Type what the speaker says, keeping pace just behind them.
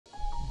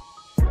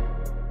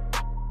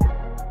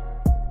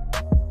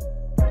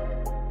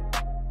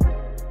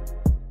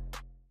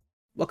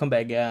Welcome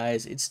back,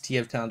 guys. It's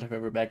TF Talent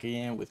Forever back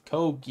again with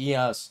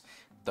Geass,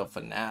 the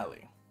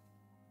finale.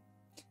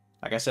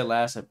 Like I said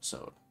last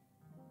episode,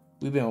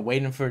 we've been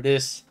waiting for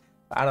this.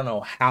 I don't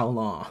know how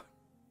long.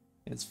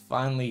 It's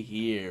finally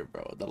here,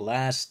 bro. The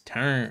last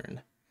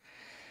turn.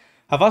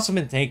 I've also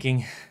been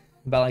thinking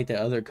about like the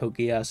other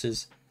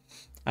Geasses.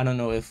 I don't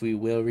know if we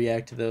will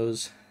react to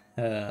those.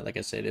 Like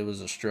I said, it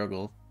was a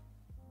struggle,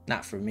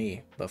 not for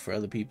me, but for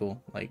other people,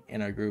 like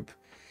in our group,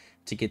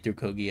 to get through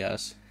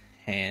Geass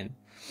and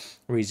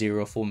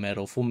ReZero Full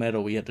Metal. Full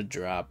Metal we had to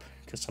drop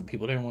because some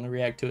people didn't want to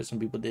react to it. Some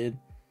people did.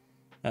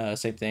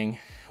 Same thing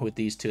with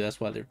these two. That's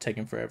why they're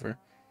taking forever.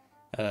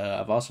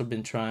 I've also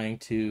been trying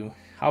to.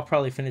 I'll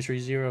probably finish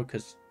ReZero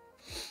because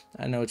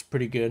I know it's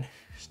pretty good.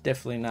 It's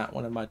definitely not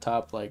one of my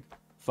top like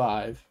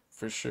 5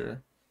 for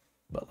sure,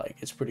 but like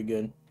it's pretty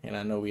good. And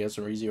I know we have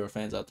some ReZero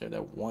fans out there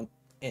that want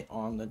it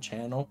on the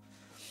channel.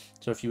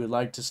 So if you would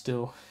like to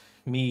still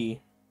me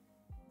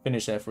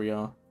finish that for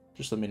y'all,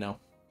 just let me know.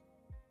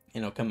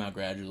 Come out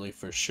gradually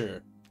for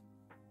sure.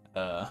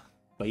 But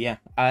yeah,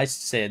 I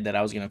said that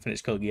I was gonna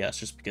finish Code Geass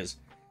just because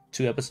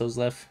 2 episodes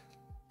left,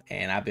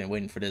 and I've been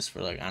waiting for this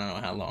for like I don't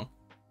know how long.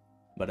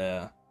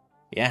 But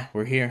yeah,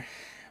 we're here.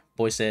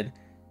 Boy said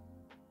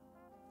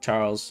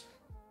Charles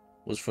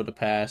was for the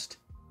past,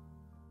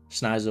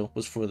 Schneisel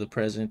was for the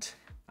present.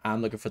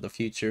 I'm looking for the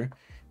future.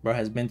 Bro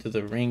has been through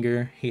the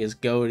ringer. He is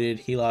goated.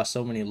 He lost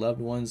so many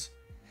loved ones.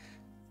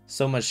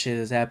 So much shit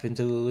has happened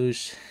to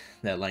Lelouch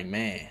that like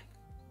man.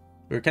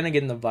 We were kind of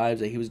getting the vibes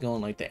that he was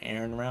going like the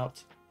Aaron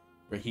route,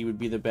 where he would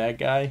be the bad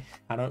guy.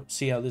 I don't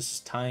see how this is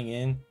tying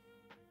in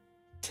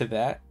to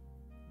that,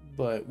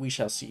 but we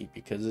shall see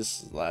because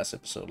this is the last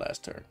episode,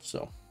 last turn.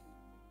 So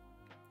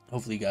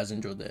hopefully you guys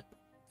enjoyed that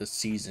the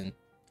season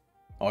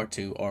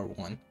R2,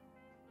 R1.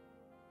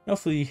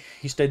 Hopefully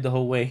you stayed the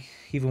whole way,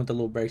 even with the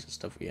little breaks and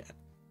stuff we had. So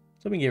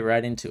let me get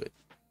right into it.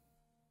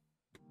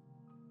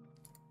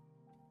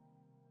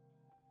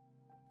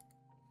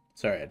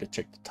 Sorry, I had to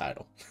check the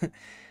title.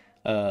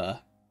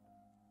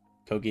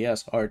 Code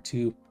Geass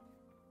R2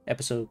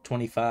 episode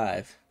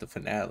 25, the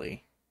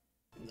finale.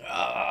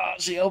 Oh,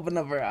 she opened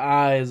up her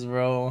eyes,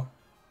 bro.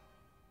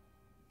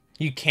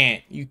 You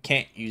can't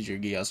use your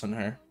Geass on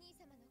her.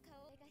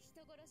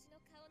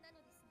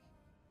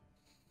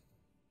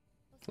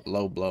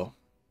 Low blow.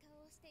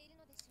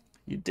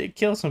 You did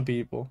kill some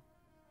people.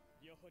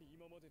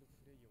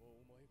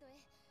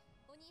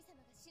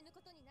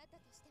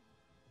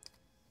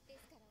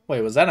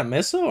 Wait, was that a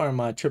missile or am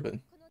I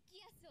tripping?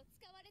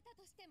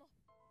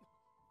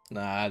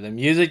 Nah, the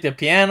music, the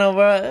piano,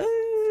 bro.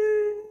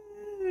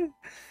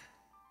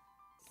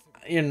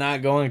 You're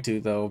not going to,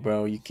 though,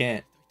 bro. You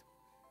can't.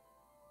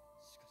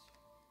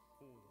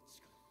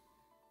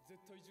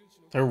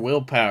 Her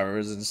willpower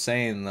is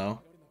insane,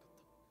 though.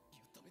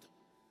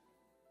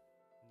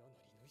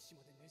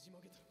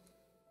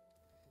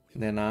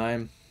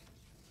 Then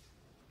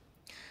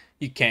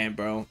You can't,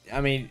 bro.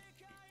 I mean,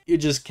 you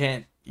just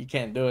can't. You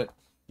can't do it.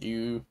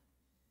 You...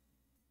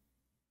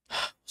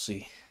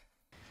 see.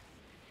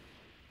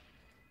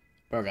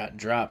 Bro got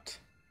dropped.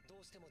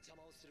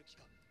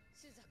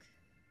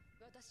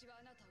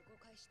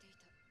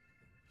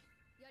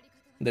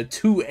 The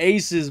 2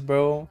 aces,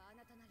 bro.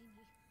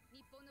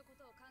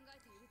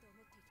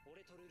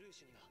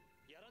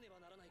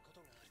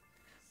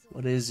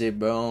 What is it,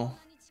 bro?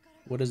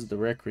 What is the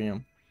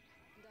Requiem?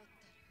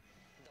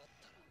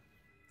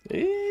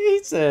 He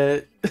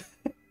said...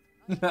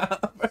 nah,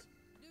 bro.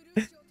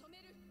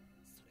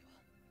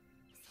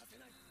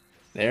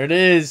 There it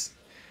is.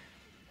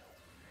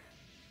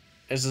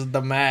 This is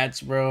the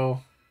match,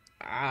 bro.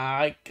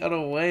 I got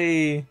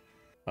away.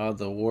 Oh,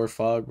 the war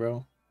fog,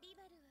 bro.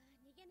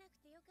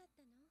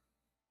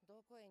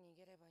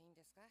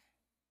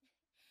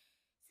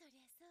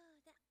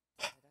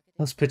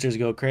 Those pictures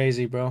go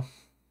crazy, bro.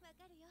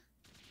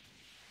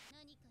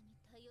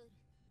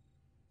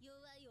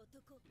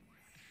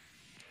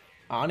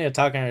 Anew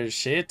talking her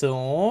shit to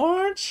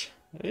Orange.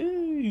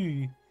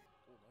 Hey.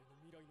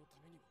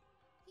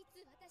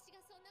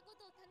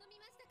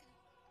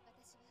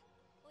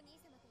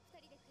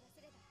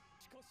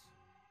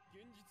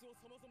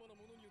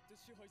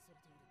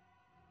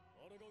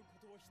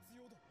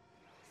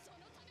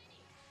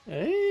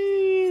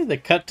 Hey, the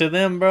cut to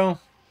them, bro.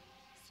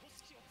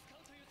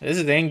 This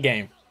is the end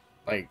game.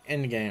 Like,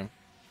 end game.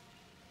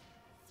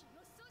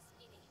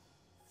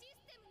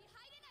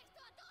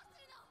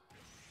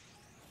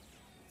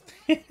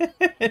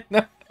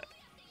 No.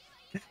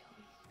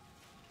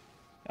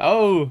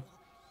 Oh.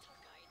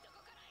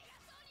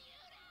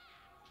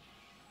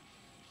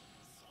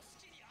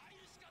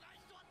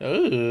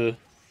 Ugh.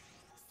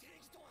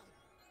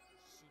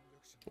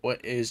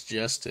 What is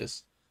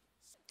justice?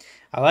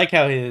 I like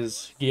how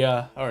his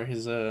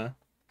his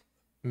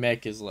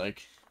mech is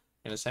like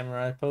in a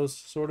samurai pose,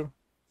 sort of.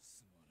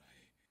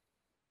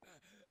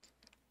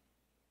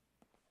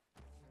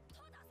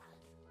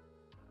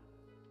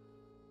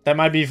 That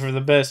might be for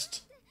the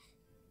best.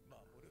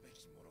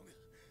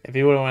 If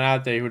he would have went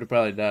out there, he would have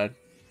probably died.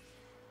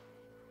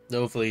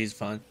 Hopefully he's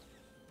fine.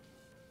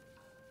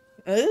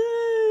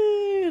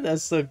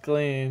 That's so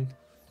clean.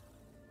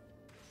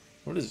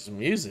 What is this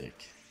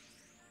music?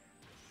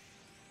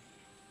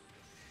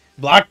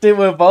 Blocked it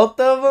with both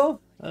of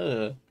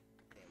them?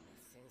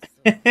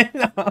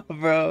 No,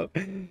 bro.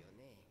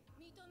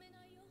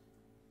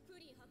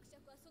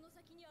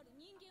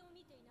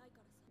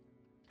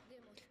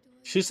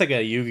 She's like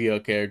a Yu-Gi-Oh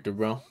character,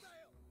 bro.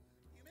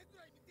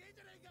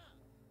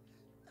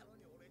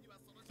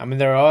 I mean,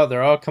 they're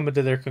all coming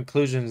to their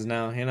conclusions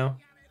now, you know.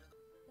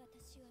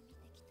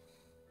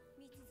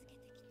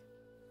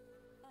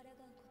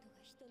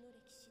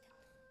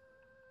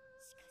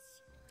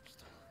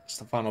 It's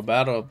the final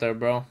battle up there,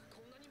 bro.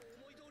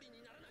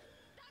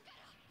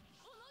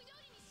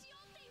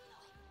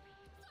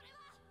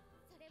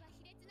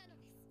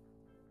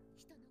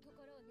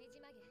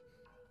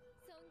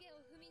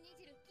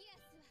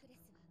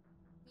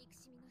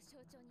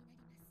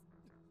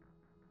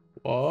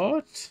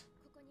 What?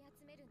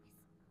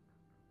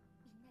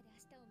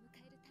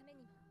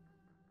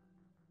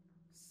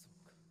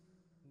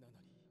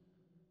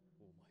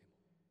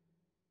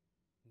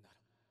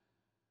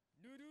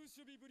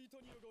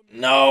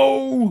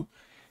 No!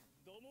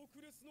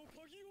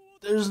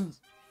 There's...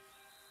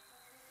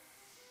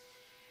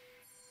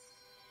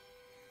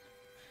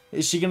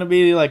 Is she gonna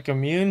be like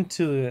immune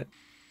to it?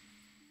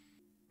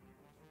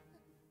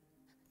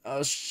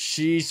 Oh,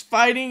 she's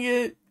fighting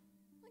it.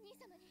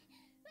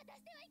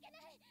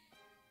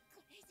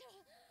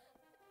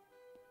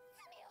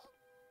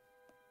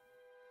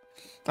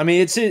 I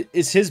mean,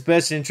 it's his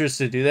best interest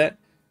to do that.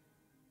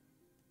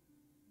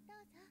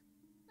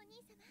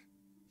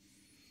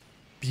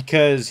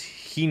 Because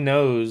he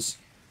knows.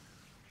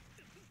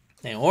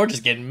 And we're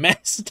just getting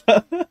messed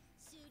up.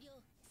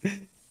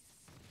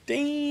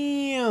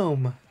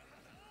 Damn.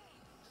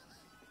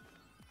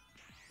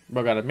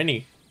 Bro got a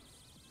mini.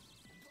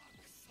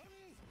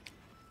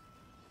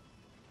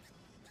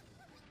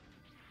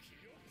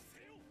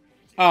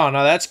 Oh,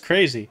 no, that's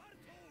crazy.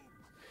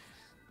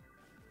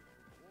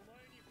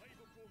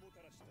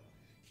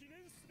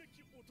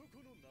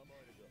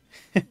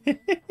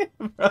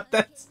 Bro,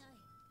 that's...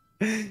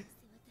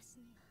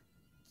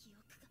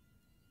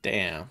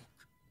 Damn.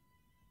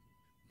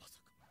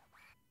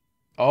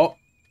 Oh.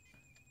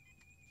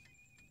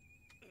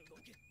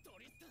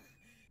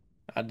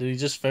 Did he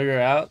just figure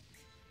out?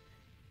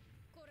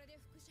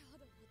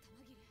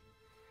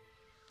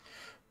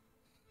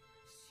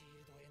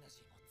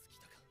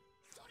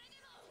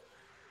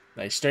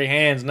 Like, straight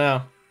hands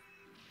now.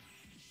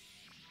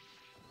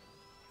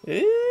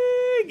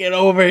 Get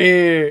over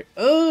here.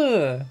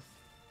 Ugh.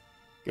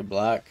 Good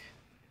block.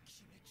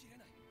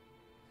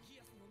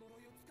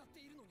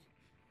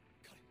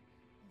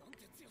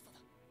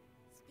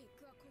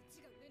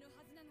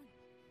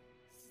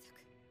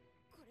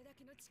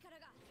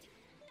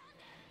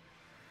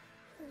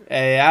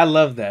 Hey, I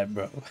love that,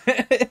 bro.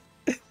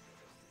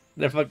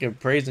 They're fucking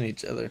praising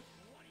each other.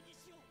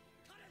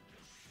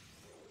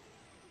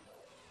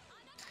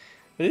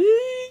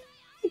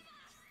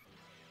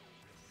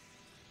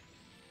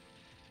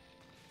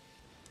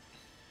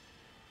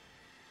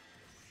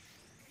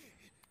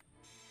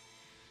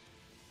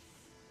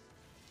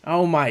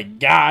 Oh my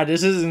god,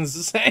 this is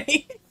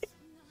insane.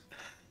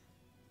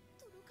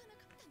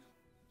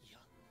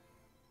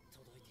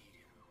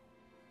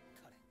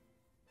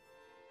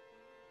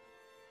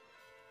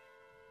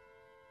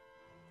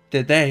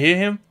 Did that hit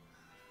him?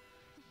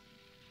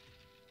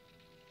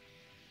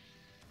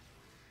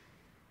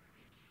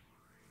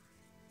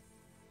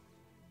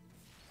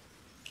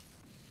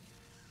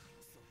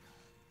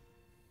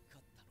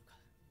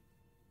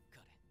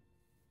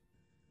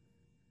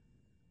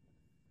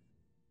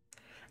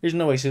 There's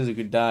no way Suzu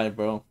could die,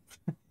 bro.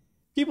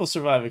 People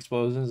survive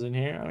explosions in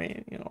here. I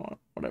mean, you know,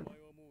 whatever.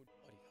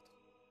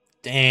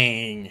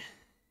 Dang.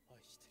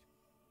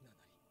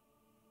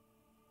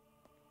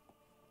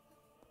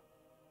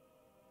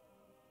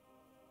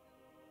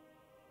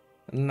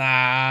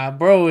 Nah,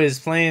 bro is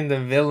playing the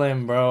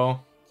villain,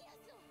 bro.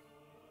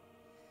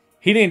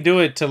 He didn't do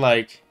it to,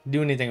 like,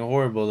 do anything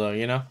horrible, though,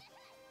 you know?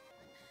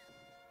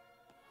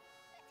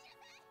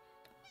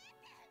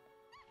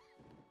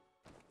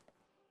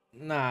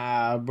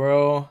 Nah,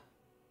 bro.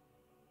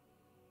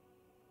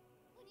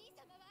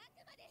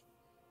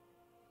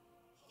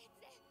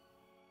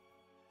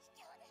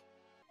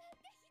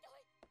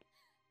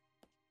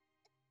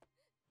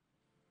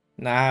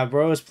 Nah,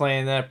 bro is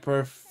playing that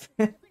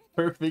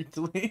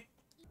perfectly.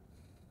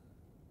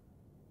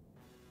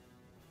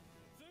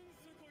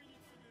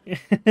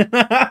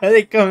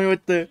 They come in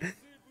with the...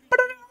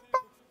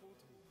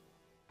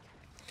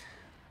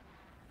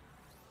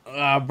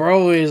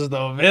 bro is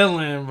the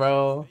villain,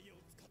 bro.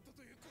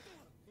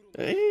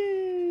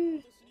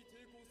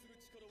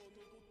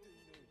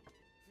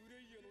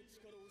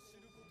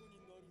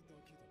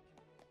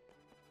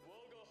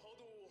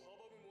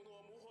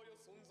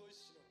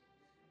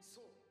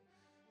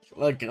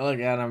 Look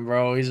at him,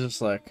 bro. He's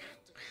just like...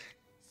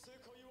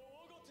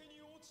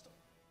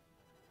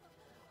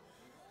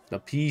 The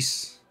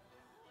peace.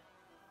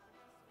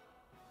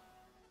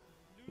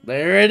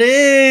 There it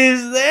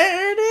is!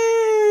 There it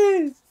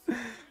is!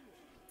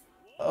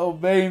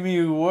 Obey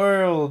me,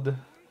 world.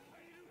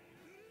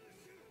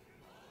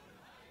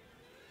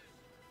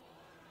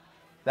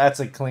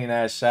 That's a clean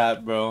ass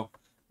shot, bro.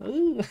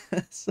 Ooh,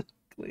 that's so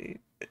clean.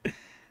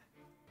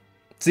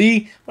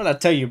 See? What I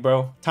tell you,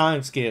 bro?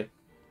 Time skip.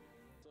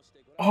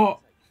 Oh,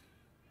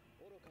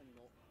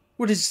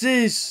 what is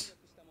this?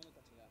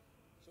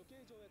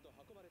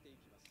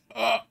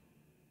 Oh,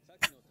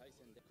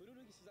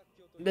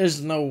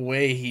 there's no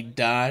way he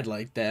died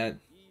like that.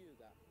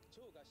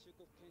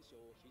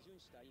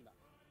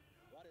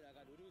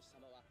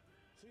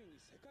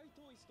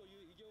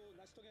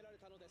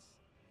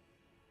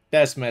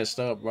 That's messed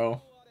up,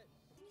 bro.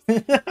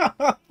 He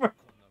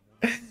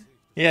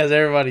has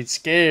everybody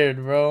scared,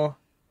 bro.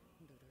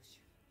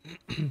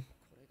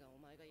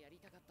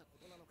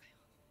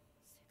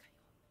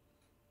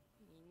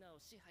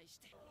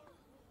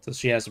 So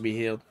she has to be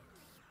healed.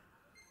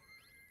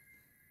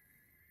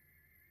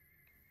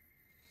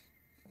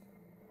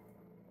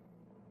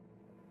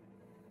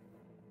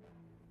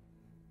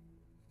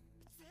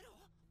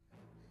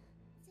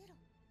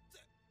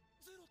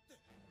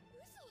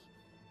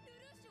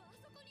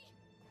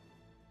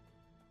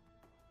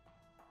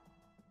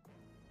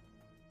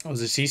 Oh,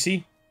 is it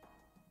CC?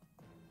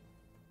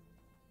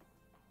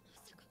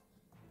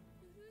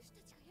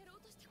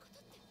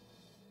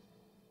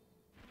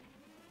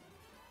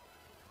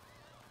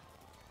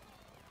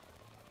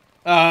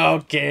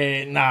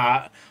 Okay,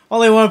 nah.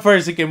 Only one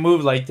person can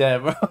move like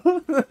that,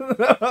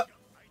 bro.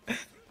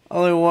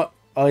 Only one.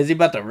 Oh, is he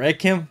about to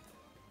wreck him?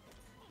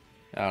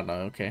 I don't know.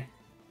 Okay.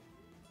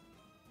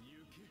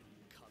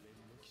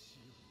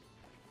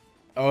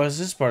 Oh, is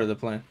this part of the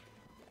plan?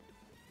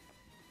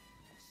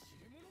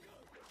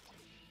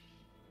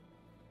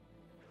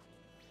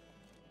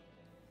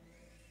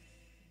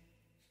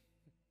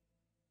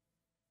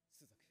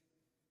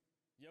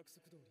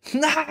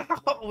 No,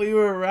 we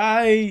were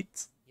right.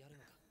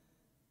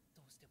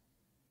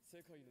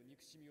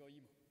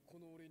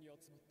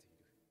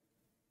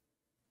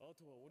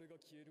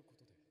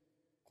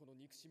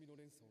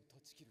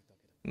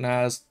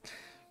 Nah,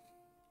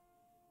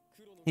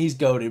 he's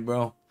goated,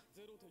 bro.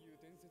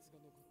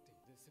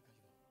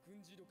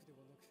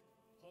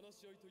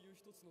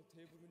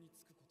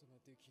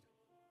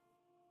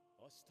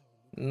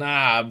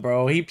 Nah,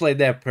 bro, he played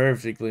that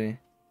perfectly.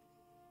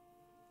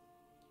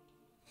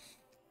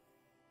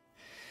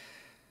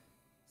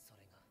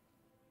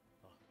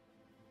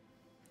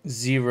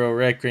 Zero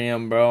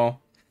Requiem, bro.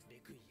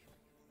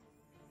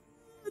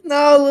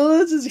 No,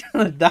 Lilith is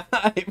gonna die,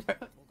 bro.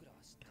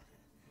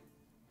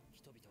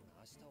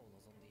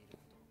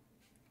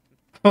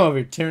 Come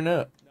over, turn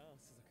up.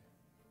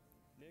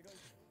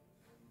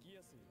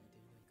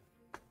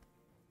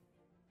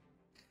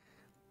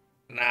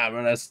 Nah,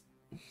 bro, that's...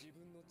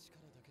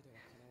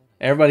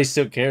 Everybody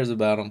still cares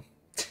about him.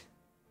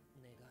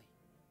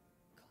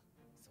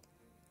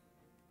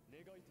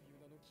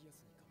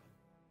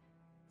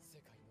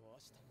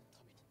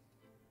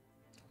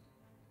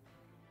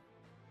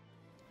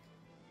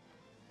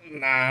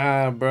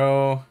 Nah,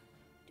 bro.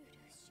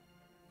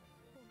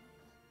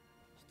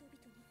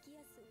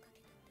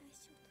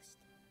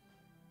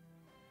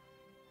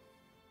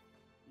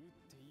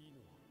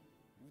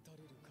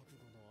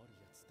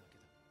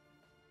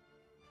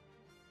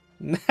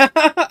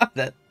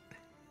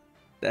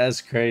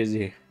 That's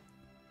crazy.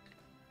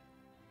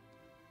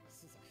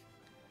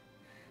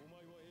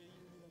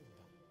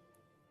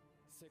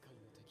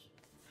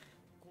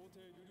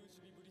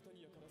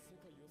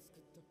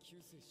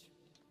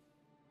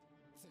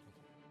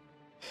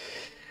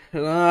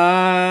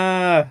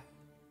 Ah,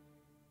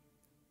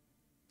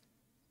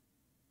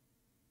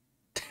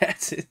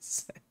 that's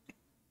insane,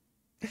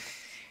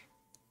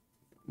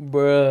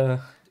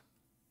 bruh.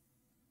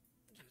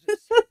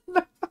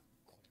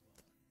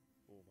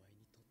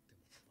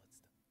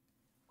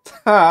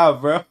 Ah,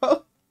 bro.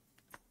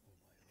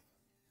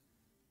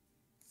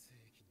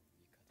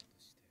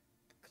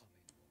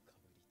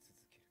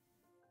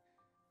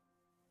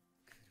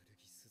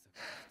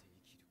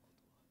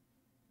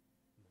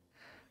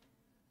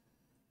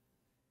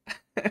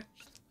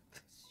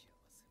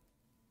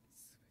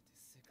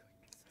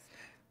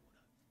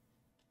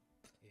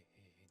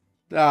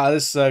 Ah,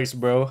 this sucks,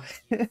 bro.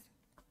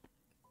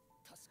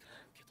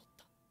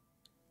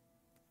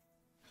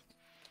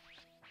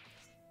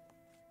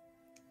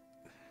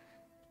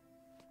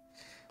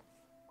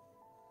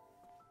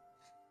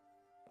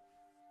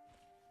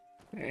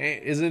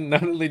 Isn't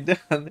notably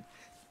done.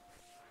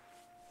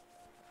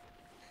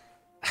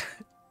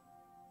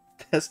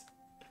 That's...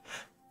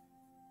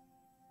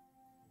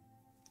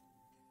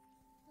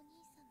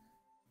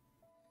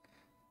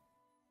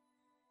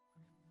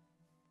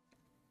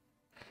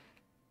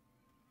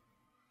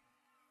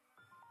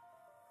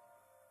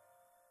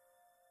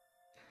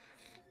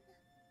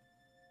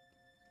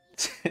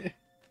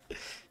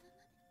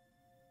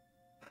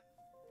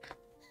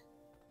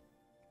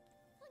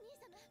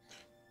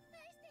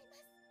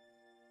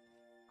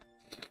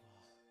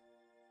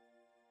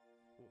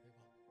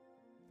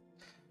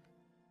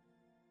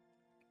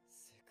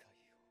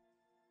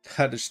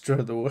 I destroy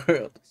the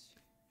world.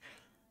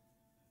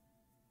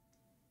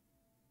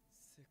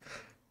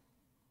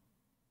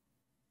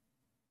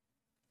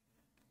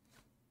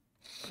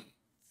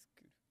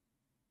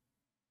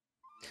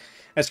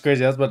 That's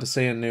crazy. I was about to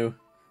say Anew.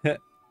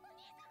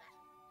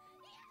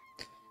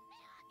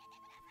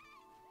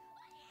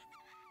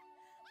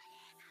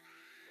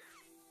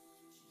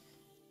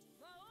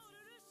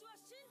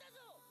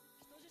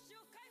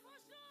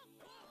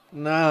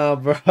 Nah,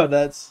 bro,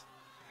 that's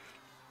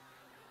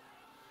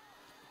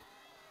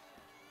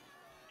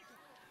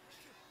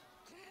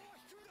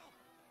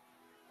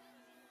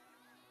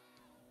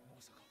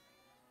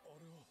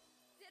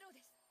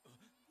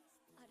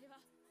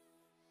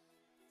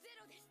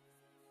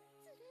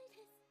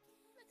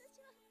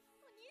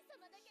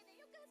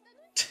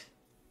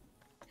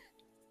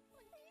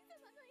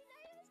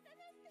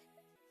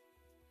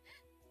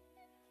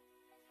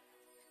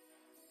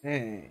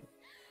dang.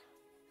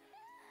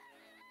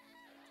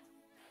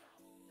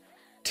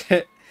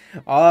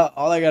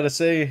 all I gotta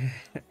say,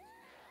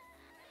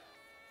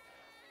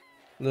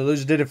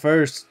 Lelouch did it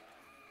first.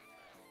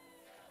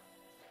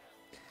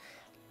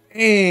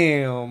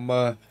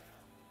 Damn,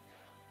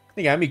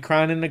 they got me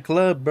crying in the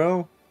club,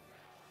 bro.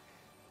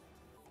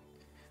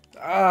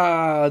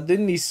 Ah,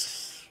 didn't he?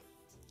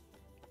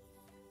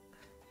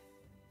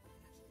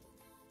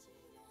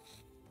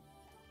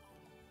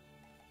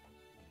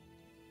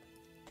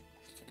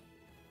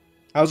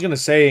 I was gonna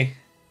say,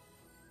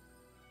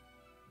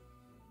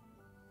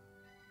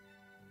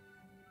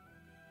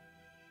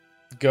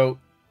 goat,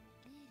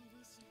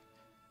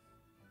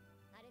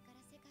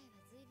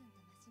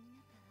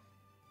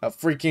 a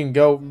freaking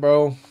goat,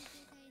 bro.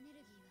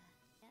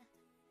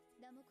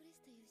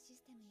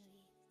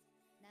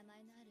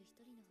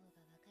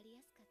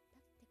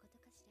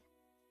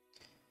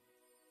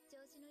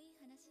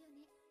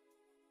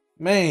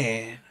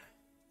 Man,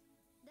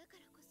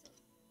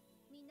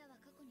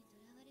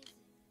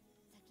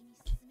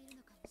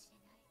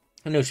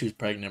 I knew she was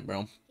pregnant,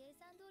 bro.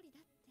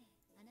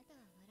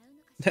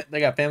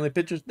 They got family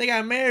pictures. They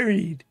got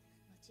married.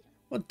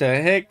 What the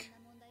heck?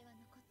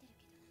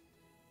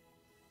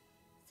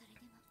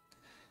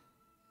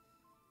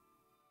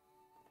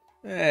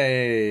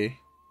 Hey,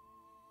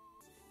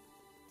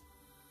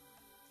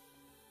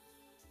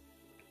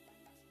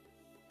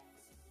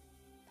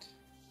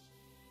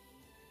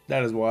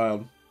 that is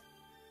wild.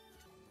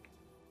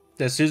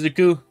 That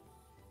Suzuku?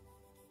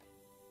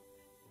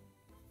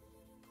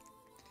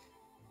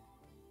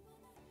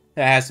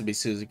 That has to be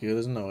Suzuku.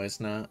 There's no way it's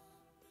not.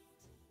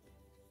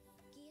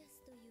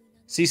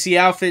 CC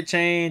outfit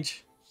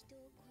change.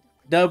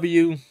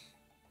 W.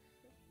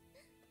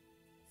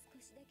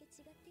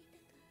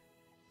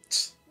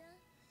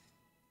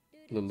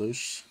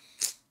 Lelouch.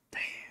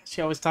 Damn,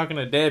 she always talking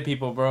to dead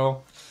people,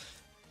 bro.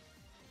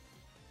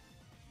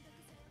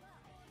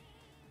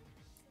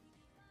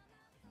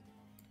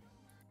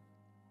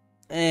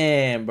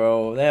 Man,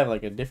 bro, they have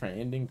like a different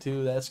ending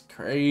too. That's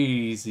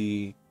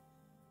crazy.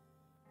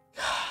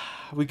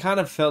 We kind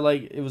of felt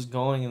like it was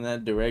going in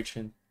that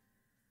direction.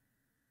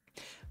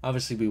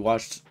 Obviously, we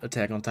watched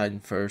Attack on Titan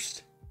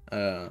first.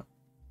 It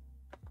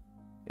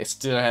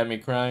still had me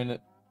crying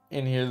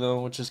in here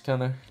though, which is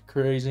kind of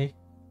crazy.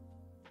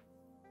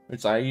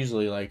 Which I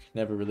usually like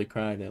never really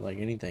cried at like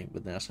anything,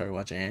 but then I started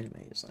watching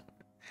anime. It's like,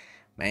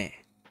 man,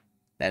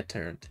 that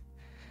turned.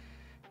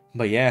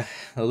 But yeah,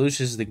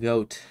 Lelouch is the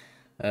goat,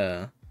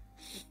 for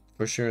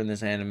sure in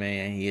this anime,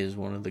 and he is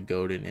one of the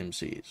goated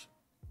MCs.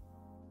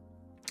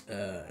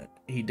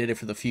 He did it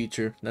for the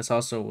future. That's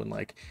also when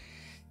like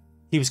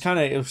he was kind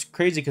of, it was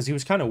crazy because he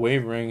was kind of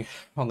wavering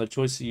on the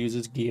choice to use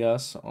his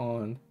Geass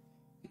on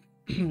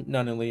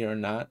Nunnally or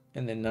not,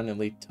 and then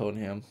Nunnally told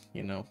him,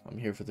 you know, I'm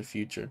here for the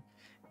future.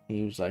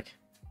 He was like,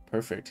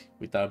 perfect.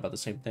 We thought about the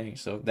same thing,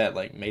 so that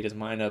like made his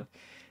mind up.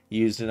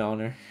 Used it on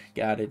her,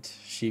 got it.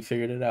 She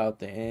figured it out at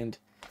the end.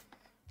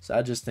 So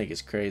I just think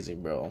it's crazy,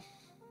 bro.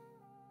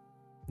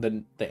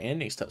 The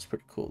ending stuff's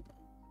pretty cool.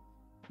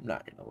 I'm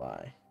not gonna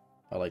lie.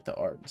 I like the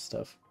art and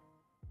stuff.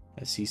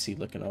 As CC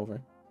looking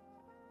over.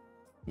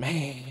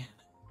 Man,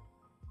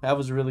 that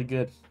was really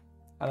good.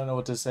 I don't know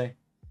what to say.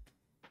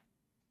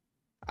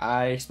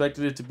 I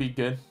expected it to be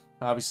good,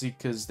 obviously,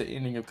 because the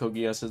ending of Code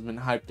Geass has been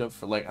hyped up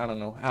for like I don't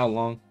know how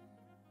long.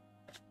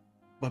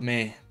 But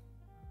man,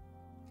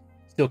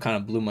 still kind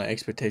of blew my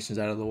expectations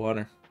out of the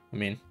water. I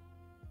mean,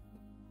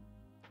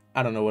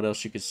 I don't know what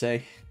else you could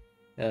say.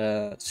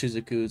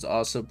 Suzuku's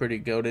also pretty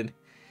goated.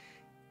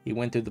 He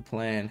went through the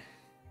plan.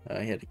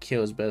 He had to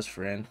kill his best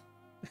friend.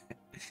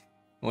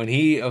 When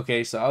he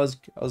so I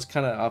was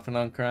kind of off and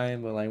on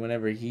crying, but like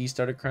whenever he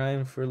started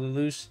crying for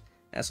Lelouch,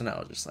 that's when I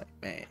was just like,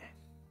 man,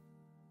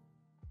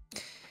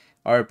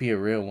 RP a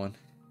real one.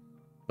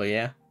 But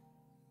yeah,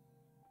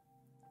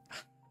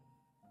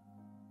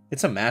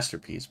 it's a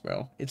masterpiece,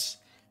 bro. It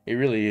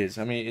really is.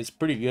 I mean, it's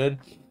pretty good.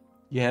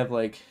 You have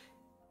like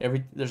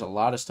there's a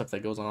lot of stuff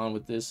that goes on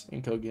with this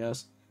in Code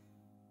Geass.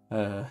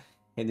 And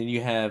then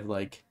you have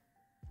like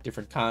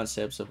different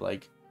concepts of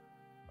like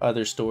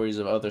other stories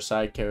of other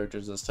side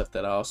characters and stuff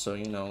that also,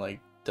 you know, like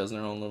does their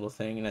own little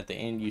thing, and at the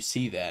end you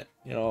see that,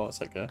 you know, it's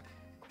like a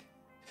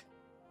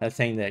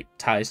thing that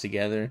ties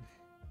together.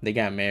 They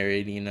got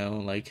married, you know,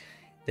 like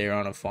they're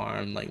on a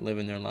farm, like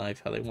living their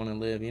life how they want to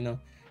live, you know,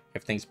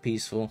 everything's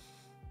peaceful.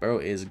 Bro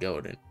is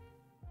golden.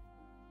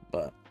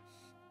 But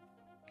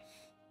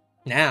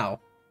now,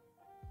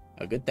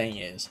 a good thing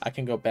is I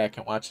can go back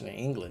and watch it in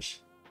English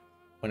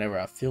whenever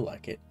I feel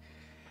like it.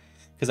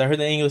 Because I heard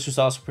the English was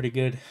also pretty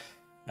good.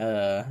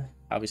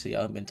 Obviously,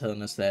 y'all have been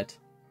telling us that.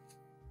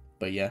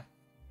 But yeah,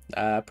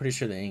 I'm pretty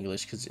sure the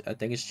English, because I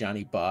think it's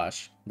Johnny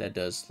Bosch that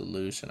does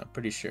Lelouch, and I'm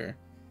pretty sure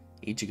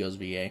Ichigo's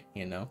VA,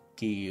 you know,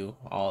 Giyu,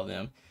 all of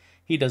them.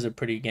 He does a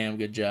pretty damn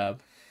good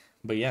job.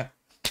 But yeah,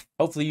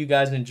 hopefully you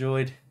guys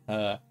enjoyed.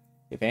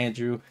 If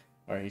Andrew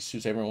or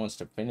Jesus ever wants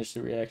to finish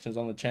the reactions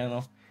on the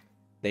channel,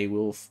 they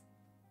will,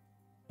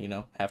 you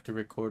know, have to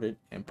record it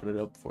and put it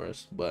up for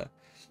us. But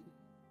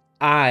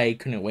I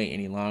couldn't wait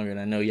any longer, and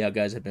I know y'all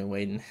guys have been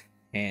waiting.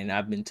 And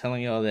I've been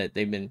telling y'all that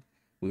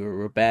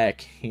we're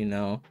back, you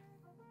know,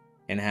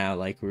 and how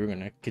like we were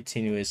gonna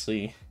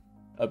continuously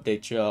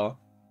update y'all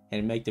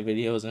and make the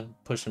videos and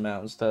push them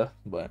out and stuff.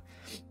 But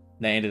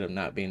that ended up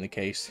not being the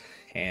case,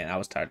 and I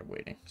was tired of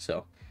waiting.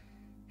 So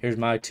here's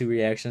my 2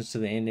 reactions to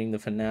the ending, the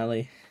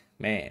finale.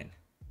 Man,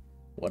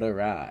 what a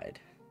ride.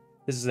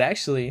 This is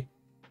actually,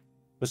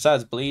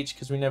 besides Bleach,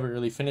 because we never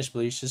really finished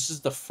Bleach, this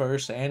is the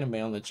first anime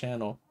on the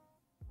channel.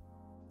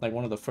 Like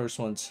one of the first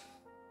ones,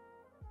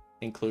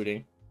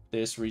 including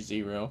this,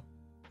 ReZero,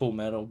 Full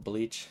Metal,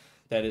 Bleach,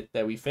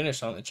 that we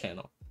finished on the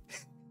channel.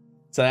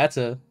 So that's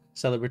a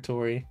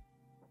celebratory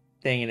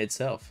thing in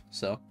itself.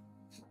 So,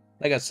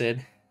 like I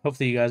said,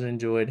 hopefully you guys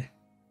enjoyed.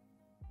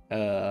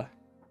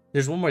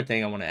 There's one more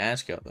thing I want to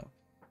ask y'all though.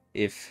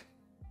 If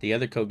the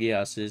other Code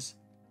Geasses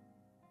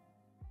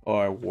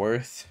are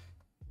worth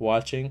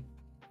watching,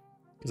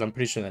 because I'm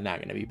pretty sure they're not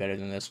going to be better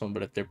than this one,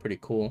 but if they're pretty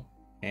cool,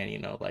 and you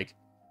know, like,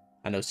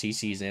 I know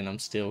CC's in them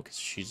still because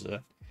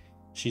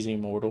she's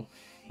immortal,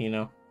 you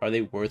know, are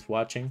they worth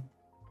watching?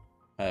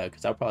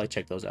 Because I'll probably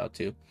check those out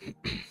too.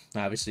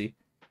 Obviously,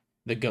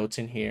 the goats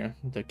in here,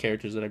 the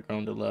characters that I've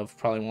grown to love,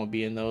 probably won't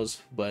be in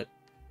those, but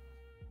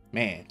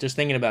man, just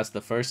thinking about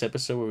the first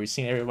episode where we've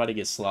seen everybody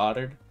get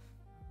slaughtered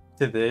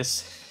to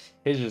this,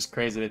 it's just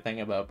crazy to think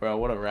about, bro.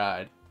 What a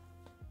ride.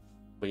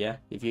 But yeah,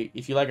 if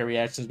you like our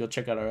reactions, go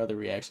check out our other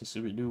reactions.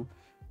 So we do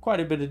quite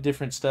a bit of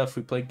different stuff.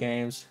 We play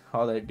games,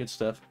 all that good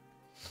stuff.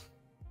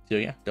 So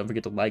yeah, don't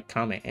forget to like,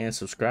 comment, and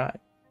subscribe.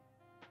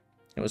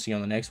 And we'll see you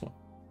on the next one.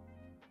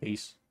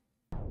 Peace.